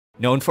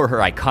Known for her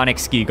iconic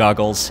ski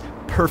goggles,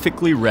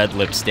 perfectly red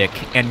lipstick,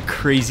 and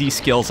crazy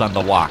skills on the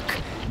wok,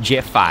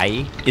 Jie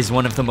Fai is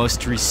one of the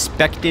most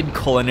respected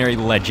culinary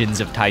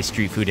legends of Thai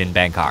street food in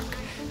Bangkok.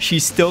 She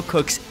still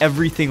cooks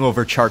everything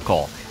over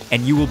charcoal,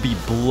 and you will be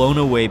blown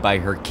away by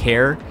her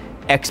care,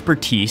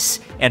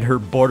 expertise, and her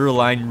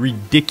borderline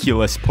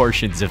ridiculous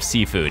portions of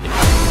seafood.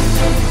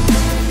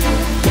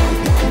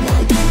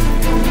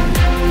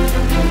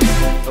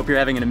 Hope you're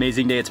having an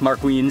amazing day. It's Mark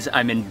Weens.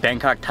 I'm in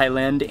Bangkok,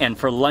 Thailand, and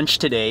for lunch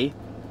today,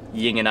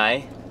 Ying and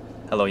I,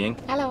 hello Ying.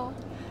 Hello.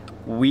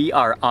 We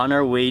are on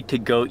our way to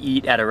go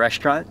eat at a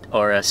restaurant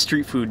or a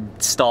street food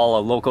stall,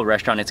 a local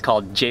restaurant. It's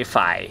called Jie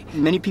Fai.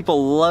 Many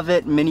people love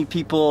it, many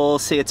people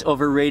say it's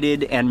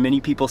overrated, and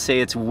many people say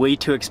it's way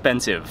too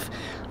expensive.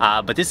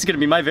 But this is gonna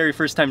be my very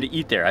first time to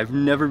eat there. I've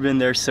never been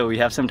there, so we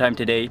have some time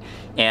today.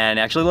 And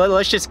actually,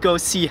 let's just go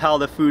see how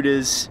the food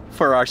is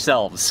for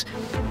ourselves.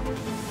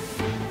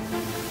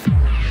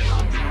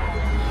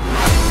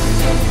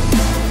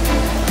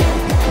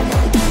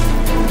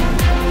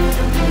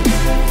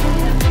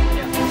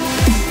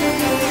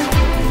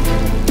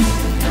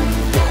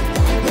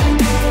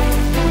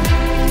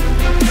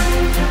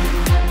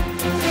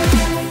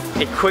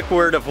 A quick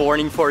word of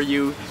warning for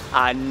you,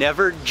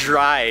 never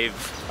drive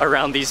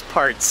around these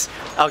parts.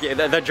 Okay,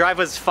 the drive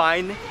was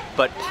fine,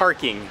 but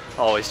parking,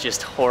 is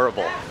just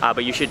horrible.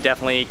 But you should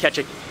definitely catch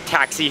a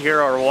taxi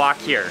here or walk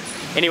here.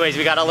 Anyways,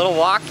 we got a little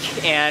walk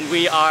and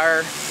we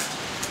are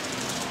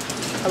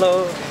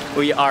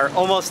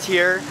almost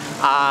here.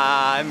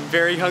 I'm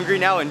very hungry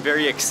now and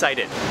very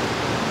excited.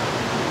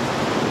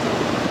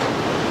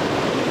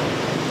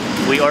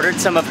 We ordered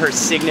some of her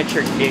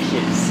signature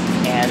dishes,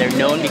 and they're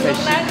known because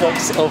she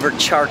cooks over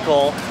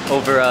charcoal,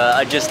 over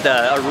just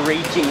a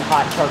raging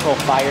hot charcoal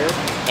fire.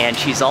 And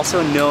she's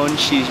also known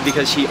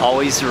because she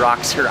always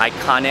rocks her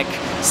iconic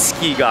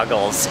ski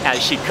goggles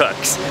as she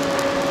cooks.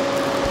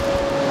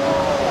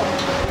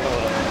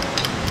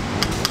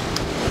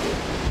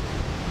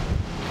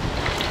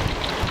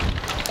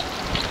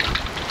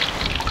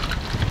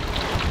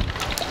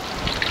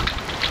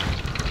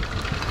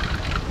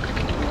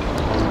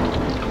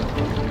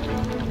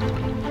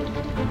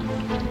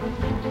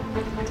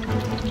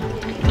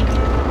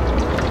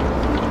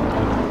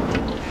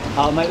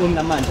 May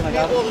น้ำมันใช่ไหมค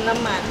รับ ไม่น้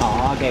ำมัน อ๋อ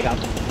โอเคครับ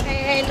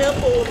ให้เนื้อ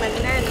ปูมัน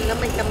แน่นแล้ว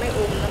มันจะไม่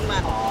น้ำมั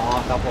น อ๋อ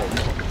ครับผม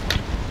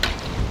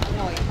อ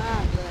ร่อยมา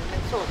กเลยมั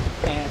นสด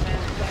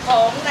ข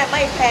องแต่ไ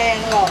ม่แพง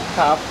หรอก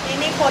ครับ ที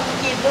นี้คน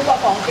กินรู้ว่า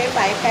ของเจ๊ไฝ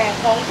แพง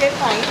ของเจ๊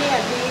ไฝเนี่ย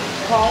ดี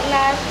ของ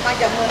น้ำมา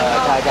จากเมืองนอ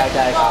ก ใช่ครับ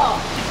ก็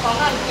ของ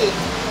อังกฤษ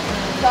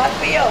ซอส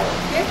เปรี้ยว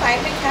เจ๊ไฝ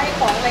ไม่ใช้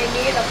ของอะไร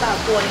นี้แล้วก็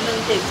ส่วนหนึ่ง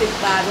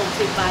70 บาท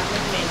 60 บาทมั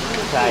นเหม็น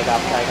ใช่ค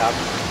รับ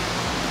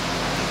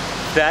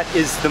That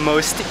is the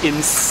most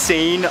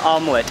insane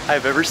omelet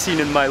I've ever seen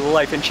in my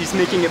life, and she's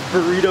making it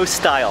burrito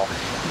style.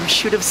 You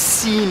should have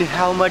seen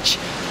how much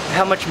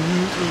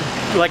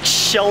like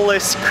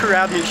shellless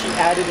crab meat she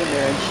added in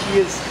there, and she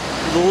is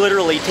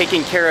literally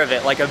taking care of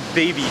it like a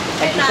baby.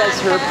 And she says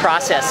her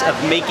process of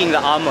making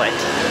the omelet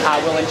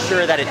will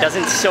ensure that it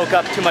doesn't soak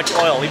up too much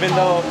oil, even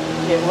though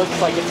it looks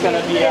like it's going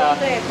to be a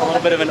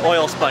little bit of an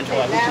oil sponge.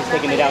 Well, at least she's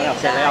taking it down now.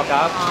 เสร็จแล้วค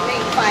รับ เร่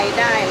งไฟ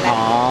ได้แล้ว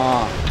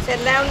เสร็จ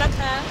แล้วนะ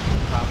คะ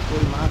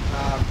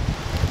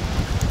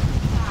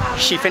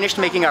She finished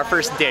making our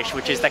first dish,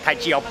 which is the kai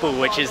jiao pu,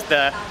 which is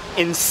the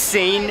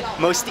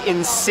most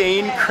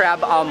insane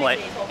crab omelet.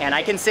 And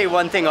I can say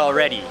one thing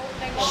already.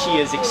 She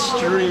is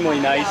extremely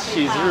nice,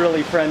 she's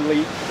really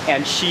friendly,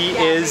 and she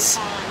is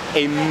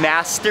a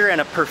master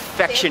and a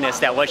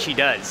perfectionist at what she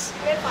does.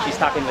 She's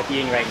talking with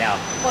Ying right now.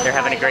 They're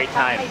having a great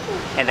time.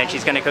 And then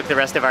she's gonna cook the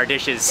rest of our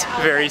dishes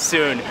very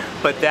soon.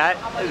 But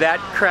that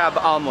crab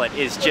omelet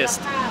is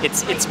just,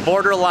 it's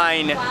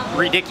borderline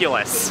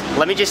ridiculous.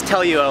 Let me just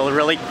tell you a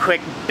really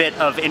quick bit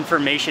of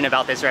information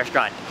about this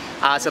restaurant.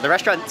 So the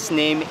restaurant's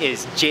name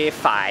is Jie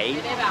Fai,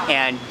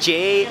 and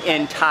Jie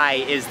in Thai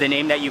is the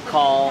name that you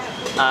call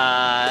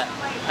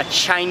a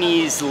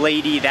Chinese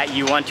lady that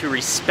you want to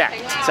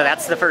respect. So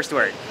that's the first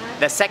word.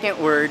 The second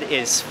word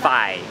is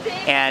Fai,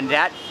 and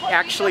that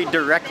actually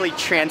directly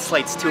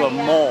translates to a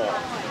mole.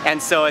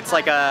 And so it's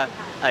like a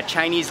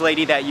Chinese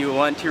lady that you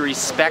want to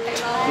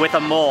respect with a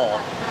mole.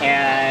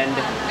 And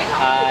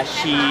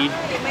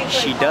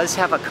she does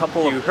have a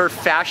couple of, her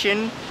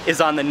fashion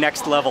is on the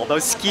next level.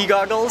 Those ski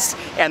goggles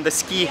and the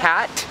ski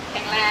hat,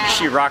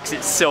 she rocks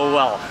it so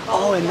well.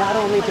 Oh, and not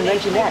only to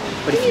mention that,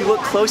 but if you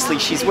look closely,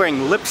 she's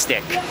wearing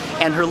lipstick,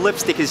 and her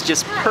lipstick is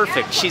just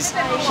perfect.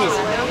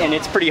 And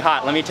it's pretty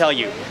hot, let me tell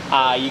you.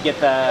 You get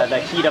the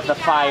heat of the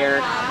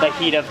fire, the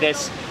heat of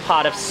this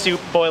pot of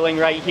soup boiling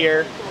right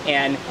here,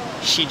 and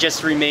she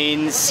just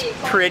remains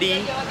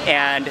pretty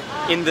and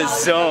in the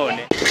zone.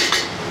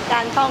 ก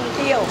ารท่องเ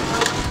ที่ยว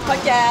เขา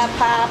จะ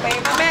พาไป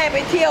แม่ไป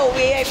เที่ยว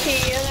VIP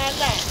งั้น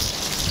แหละ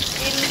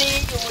กินดี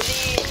อยู่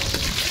ดี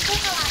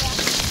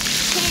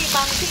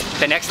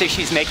The next dish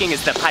she's making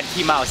is the pad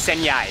kimao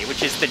senyai,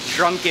 which is the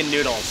drunken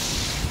noodles.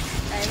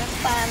 ใส่น้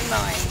ำตาลห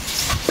น่อย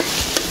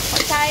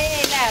ใช้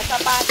เนี่ยส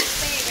ปาเกต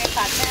ตี้ไป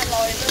ผัดแม่ล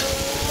อยเล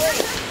ย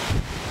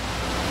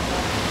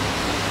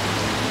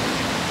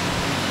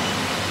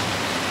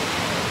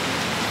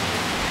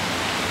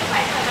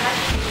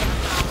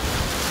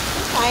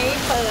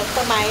เปิดส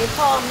มัย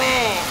พ่อแม่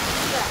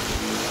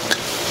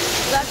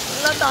แ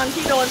ล้วตอน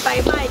ที่โดนไฟ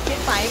ไหม้คิด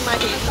ไฟมา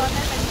ถึงตอน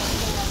นั้นเป็น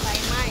ตัวไฟ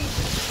ไหม้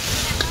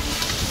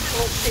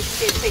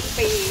60-70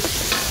 ปี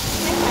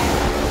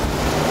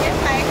คิด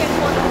ไฟเป็น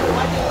คนหัว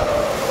ดี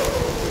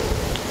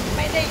ไ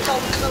ม่ได้ช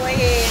มตัว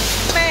เอง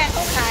แม่เข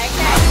าขายแ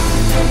ค่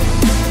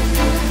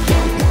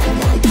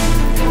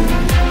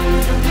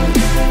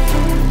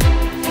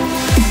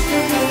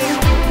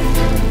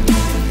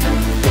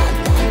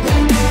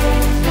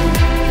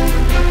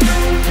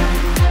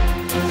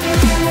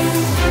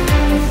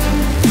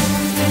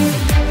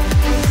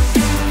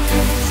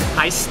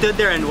I stood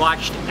there and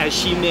watched as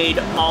she made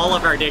all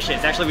of our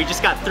dishes. Actually, we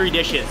just got 3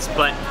 dishes,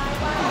 but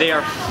they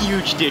are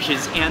huge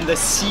dishes, and the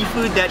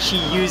seafood that she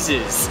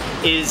uses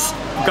is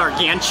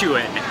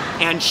gargantuan.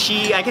 And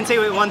I can say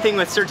one thing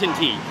with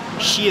certainty,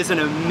 she is an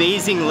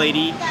amazing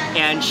lady,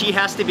 and she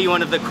has to be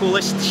one of the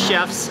coolest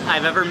chefs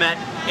I've ever met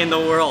in the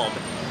world.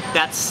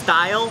 That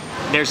style,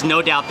 there's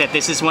no doubt that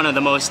this is one of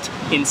the most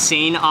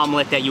insane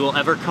omelet that you will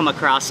ever come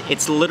across.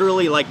 It's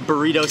literally like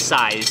burrito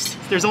sized.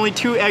 There's only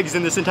 2 eggs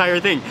in this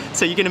entire thing,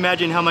 so you can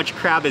imagine how much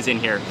crab is in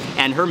here.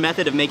 And her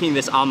method of making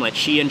this omelet,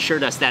 she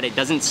ensured us that it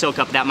doesn't soak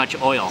up that much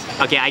oil.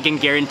 Okay, I can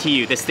guarantee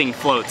you this thing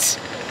floats.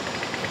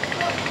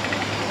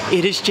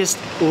 It is just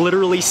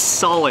literally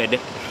solid,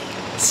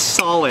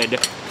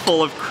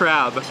 full of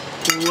crab.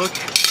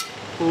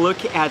 Look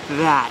at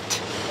that.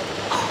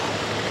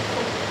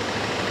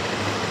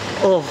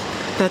 Oh,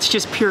 that's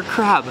just pure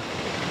crab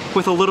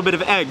with a little bit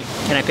of egg.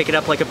 Can I pick it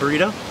up like a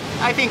burrito?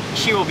 I think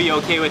she will be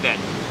okay with it.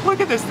 Look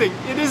at this thing.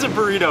 It is a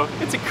burrito.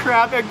 It's a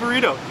crab egg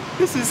burrito.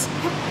 This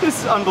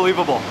is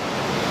unbelievable.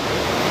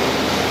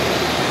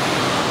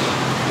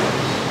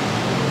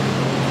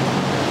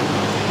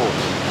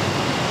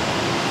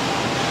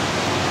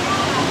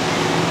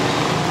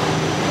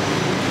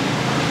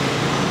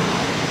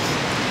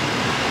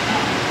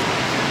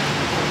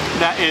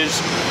 That is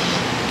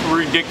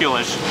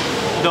ridiculous.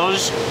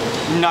 Those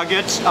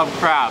nuggets of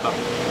crab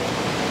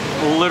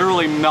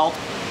literally melt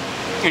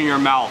in your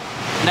mouth.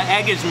 The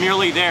egg is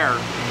merely there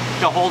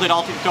to hold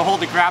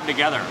the crab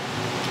together.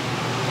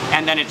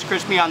 And then it's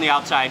crispy on the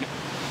outside.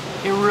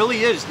 It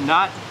really is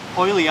not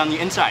oily on the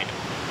inside.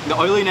 The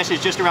oiliness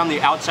is just around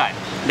the outside.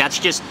 That's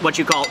just what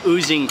you call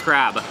oozing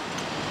crab.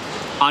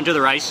 Onto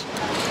the rice.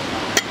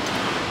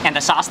 And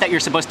the sauce that you're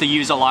supposed to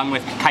use along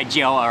with kai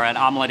jiao, or an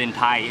omelet in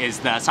Thai, is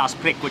the sauce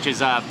prik, which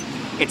is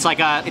it's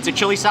a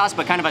chili sauce,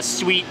 but kind of a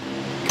sweet,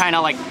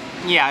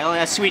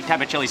 a sweet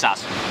type of chili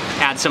sauce.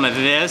 Add some of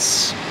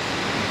this.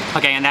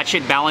 Okay, and that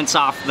should balance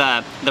off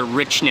the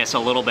richness a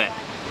little bit.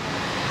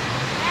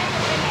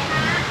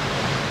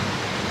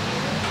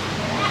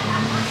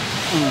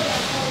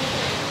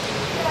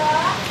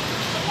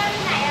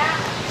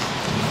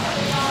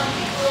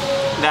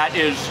 That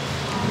is,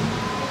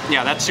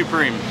 yeah, that's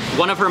supreme.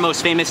 One of her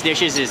most famous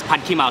dishes is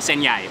pad kimao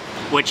senyai,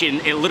 which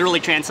it literally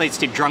translates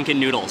to drunken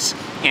noodles.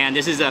 And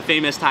this is a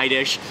famous Thai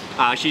dish.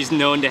 She's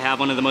known to have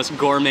one of the most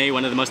gourmet,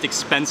 one of the most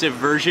expensive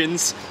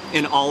versions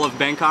in all of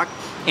Bangkok.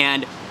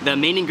 And the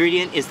main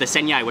ingredient is the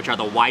senyai, which are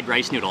the wide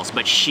rice noodles.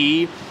 But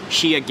she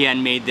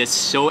again made this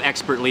so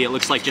expertly. It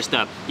looks like just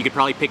you could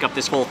probably pick up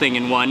this whole thing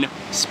in one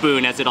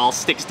spoon as it all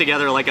sticks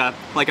together like a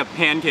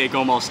pancake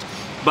almost.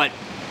 But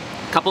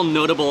a couple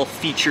notable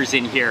features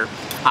in here.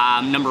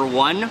 Number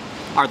 1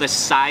 are the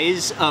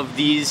size of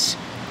these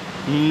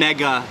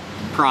mega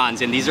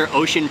prawns, and these are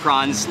ocean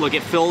prawns. Look,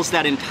 it fills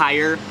that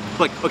entire,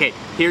 look, okay,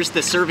 here's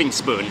the serving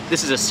spoon.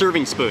 This is a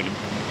serving spoon.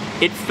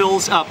 It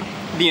fills up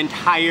the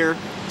entire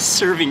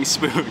serving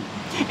spoon,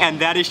 and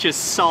that is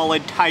just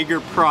solid tiger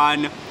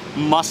prawn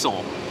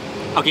muscle.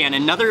 Okay, and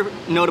another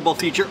notable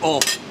feature,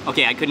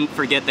 okay, I couldn't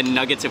forget the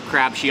nuggets of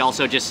crab she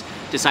also just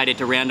decided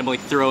to randomly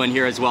throw in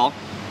here as well.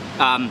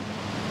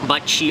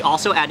 But she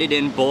also added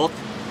in both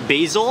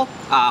basil,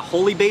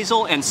 holy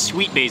basil, and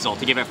sweet basil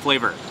to give it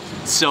flavor.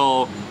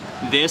 So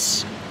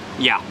this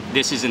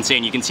is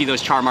insane. You can see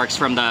those char marks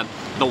from the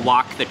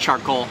wok, the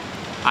charcoal.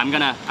 I'm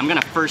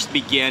gonna first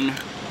begin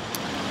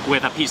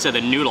with a piece of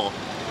the noodle,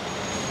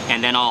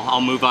 and then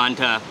I'll move on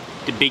to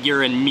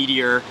bigger and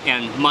meatier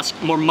and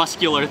more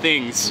muscular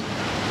things.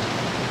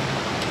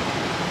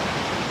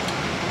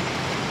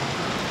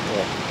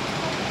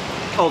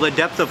 Oh, the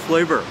depth of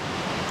flavor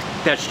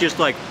that's just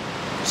like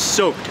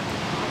soaked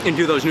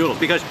into those noodles,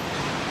 because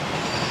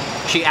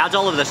she adds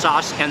all of the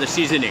sauce and the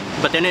seasoning,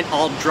 but then it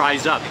all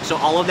dries up. So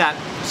all of that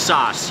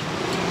sauce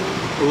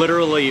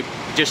literally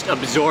just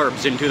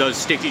absorbs into those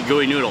sticky,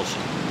 gooey noodles.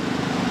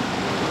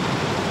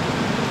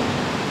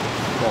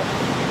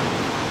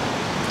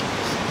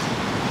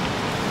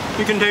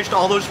 You can taste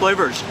all those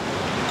flavors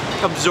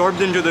absorbed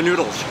into the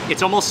noodles.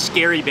 It's almost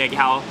scary big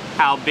how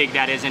big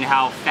that is, and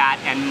how fat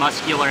and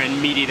muscular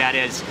and meaty that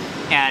is.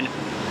 And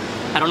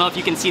I don't know if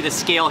you can see the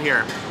scale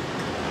here,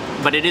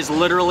 but it is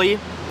literally,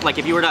 like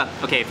if you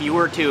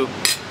were to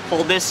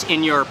hold this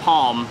in your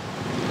palm,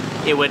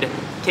 it would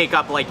take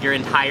up like your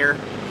entire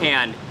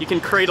hand. You can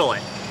cradle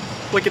it.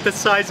 Look at the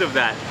size of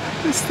that.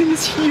 This thing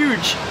is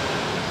huge.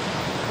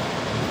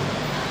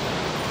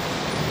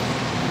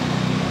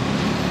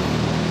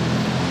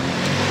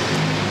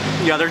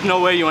 Yeah, there's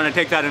no way you want to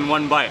take that in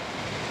one bite.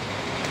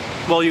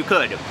 Well, you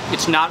could.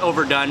 It's not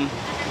overdone.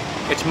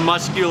 It's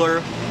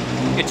muscular.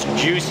 It's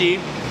juicy.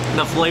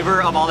 The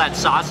flavor of all that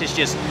sauce is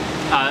just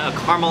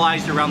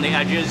caramelized around the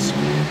edges.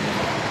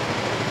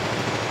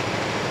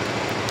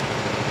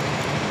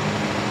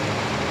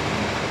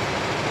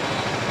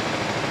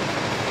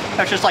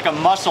 That's just like a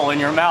mussel in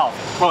your mouth.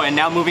 Oh, and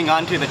now moving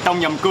on to the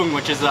Tom Yum Goong,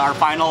 which is our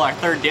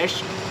third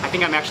dish. I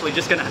think I'm actually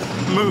just gonna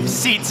move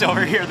seats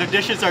over here. The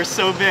dishes are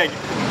so big.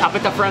 Up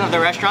at the front of the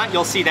restaurant,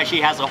 you'll see that she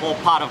has a whole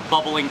pot of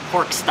bubbling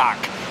pork stock.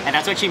 And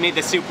that's what she made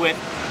the soup with.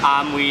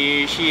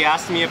 She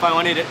asked me if I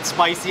wanted it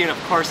spicy, and of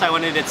course I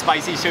wanted it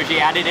spicy, so she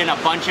added in a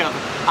bunch of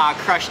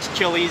crushed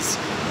chilies.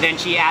 Then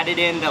she added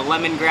in the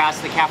lemongrass,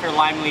 the kaffir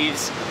lime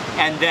leaves,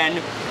 and then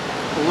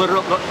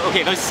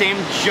okay, those same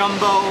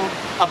jumbo,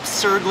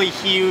 absurdly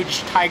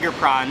huge tiger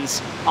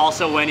prawns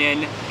also went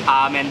in,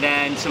 and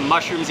then some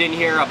mushrooms in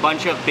here, a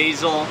bunch of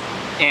basil,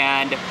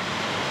 and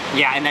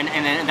yeah, and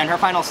then her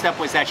final step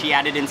was that she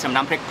added in some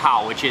namprik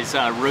pao, which is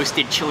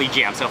roasted chili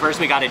jam. So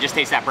first we gotta just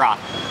taste that broth.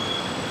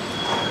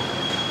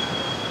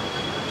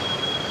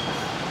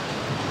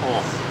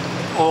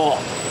 Oh,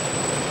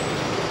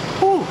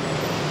 whew.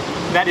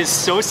 That is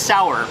so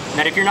sour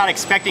that if you're not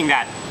expecting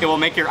that, it will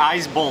make your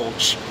eyes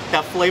bulge.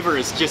 That flavor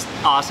is just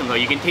awesome though.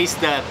 You can taste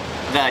the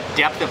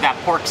depth of that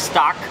pork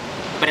stock,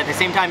 but at the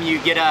same time you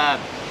get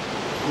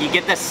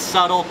the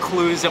subtle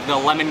clues of the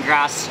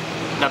lemongrass,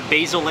 the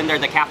basil in there,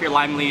 the kaffir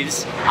lime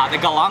leaves, the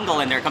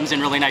galangal in there comes in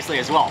really nicely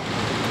as well.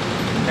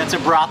 That's a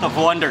broth of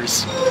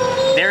wonders.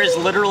 There is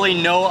literally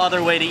no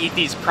other way to eat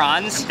these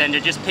prawns than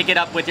to just pick it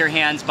up with your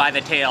hands by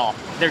the tail.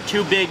 They're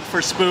too big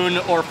for spoon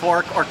or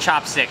fork or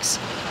chopsticks.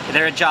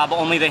 They're a job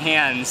only the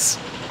hands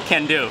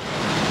can do.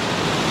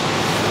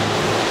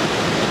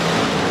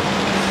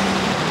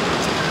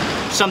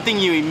 Something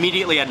you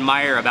immediately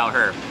admire about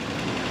her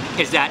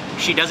is that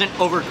she doesn't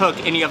overcook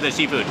any of the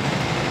seafood.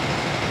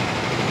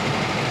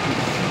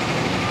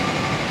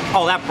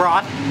 Oh, that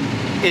broth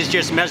is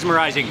just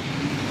mesmerizing,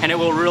 and it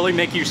will really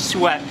make you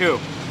sweat too.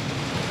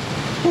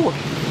 Ooh,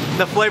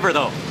 the flavor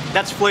though,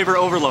 that's flavor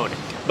overload.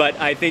 But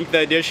I think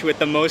the dish with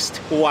the most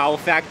wow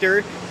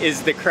factor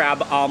is the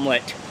crab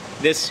omelet.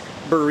 This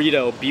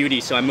burrito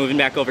beauty, so I'm moving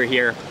back over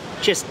here.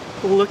 Just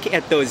look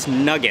at those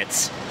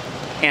nuggets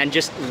and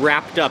just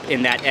wrapped up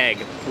in that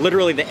egg.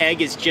 Literally the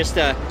egg is just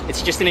an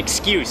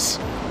excuse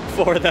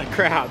for the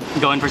crab.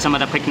 Going for some of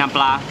the pic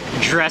nambla,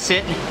 dress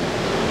it.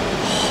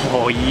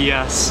 Oh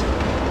yes.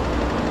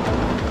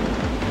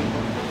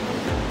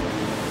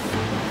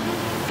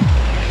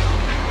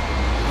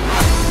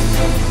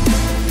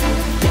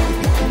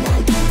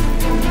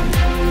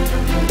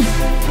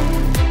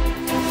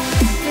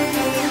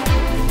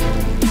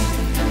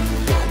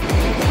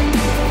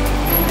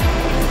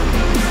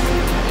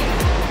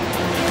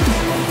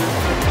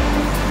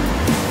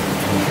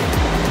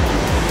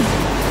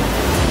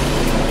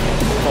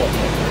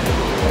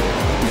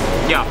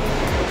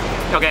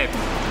 Okay,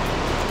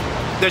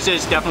 this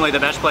is definitely the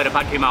best plate of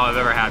pad khao I've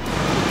ever had.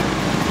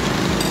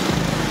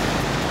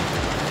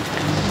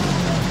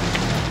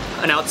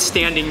 An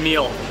outstanding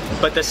meal,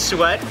 but the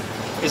sweat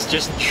is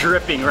just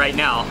dripping right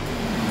now.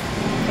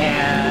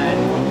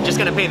 And just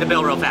gonna pay the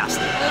bill real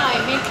fast. อร่อย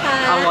ไหมคะ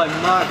อร่อย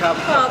มากครับ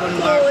ขอบคุณ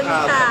ค่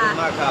ะ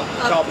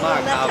ชอบมาก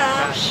ครับ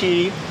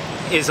She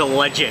is a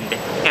legend,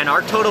 and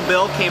our total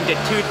bill came to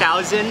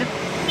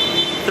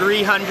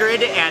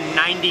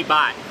 2,390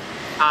 baht.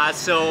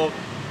 So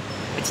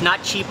it's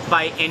not cheap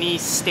by any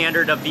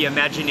standard of the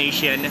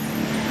imagination,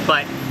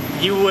 but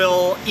you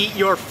will eat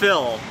your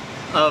fill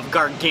of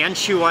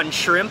gargantuan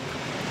shrimp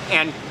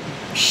and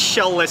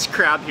shellless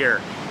crab here.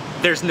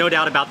 There's no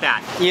doubt about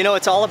that. You know,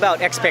 it's all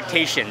about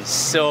expectations.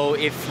 So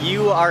if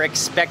you are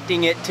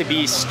expecting it to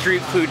be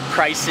street food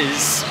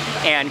prices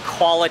and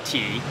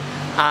quality,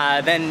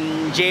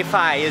 then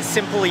J5 is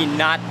simply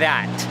not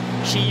that.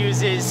 She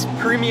uses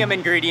premium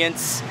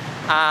ingredients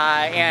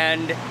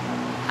and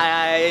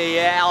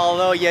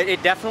although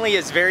it definitely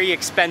is very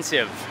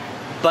expensive,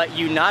 but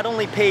you not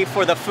only pay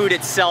for the food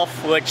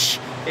itself, which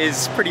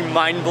is pretty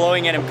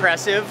mind-blowing and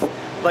impressive,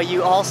 but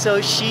you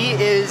also, she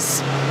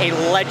is a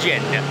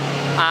legend.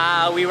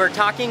 We were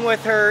talking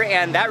with her,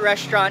 and that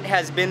restaurant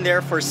has been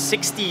there for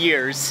 60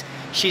 years.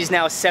 She's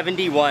now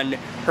 71.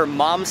 Her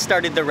mom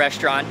started the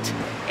restaurant,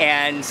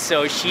 and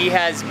so she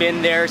has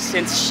been there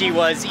since she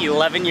was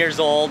 11 years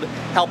old,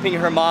 helping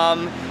her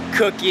mom,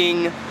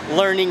 cooking,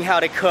 learning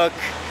how to cook.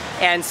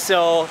 And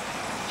so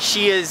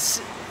she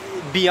is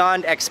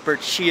beyond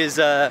expert. She is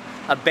a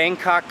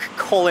Bangkok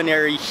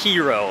culinary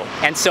hero.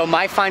 And so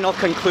my final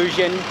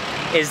conclusion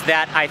is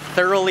that I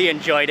thoroughly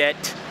enjoyed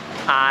it.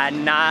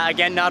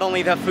 Again, not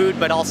only the food,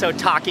 but also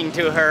talking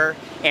to her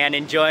and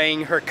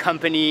enjoying her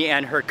company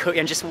and her cook,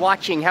 and just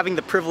watching, having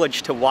the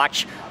privilege to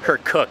watch her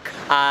cook.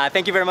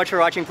 Thank you very much for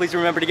watching. Please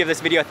remember to give this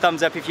video a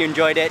thumbs up if you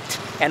enjoyed it.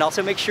 And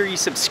also make sure you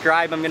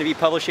subscribe. I'm gonna be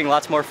publishing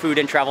lots more food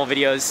and travel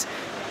videos.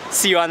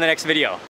 See you on the next video.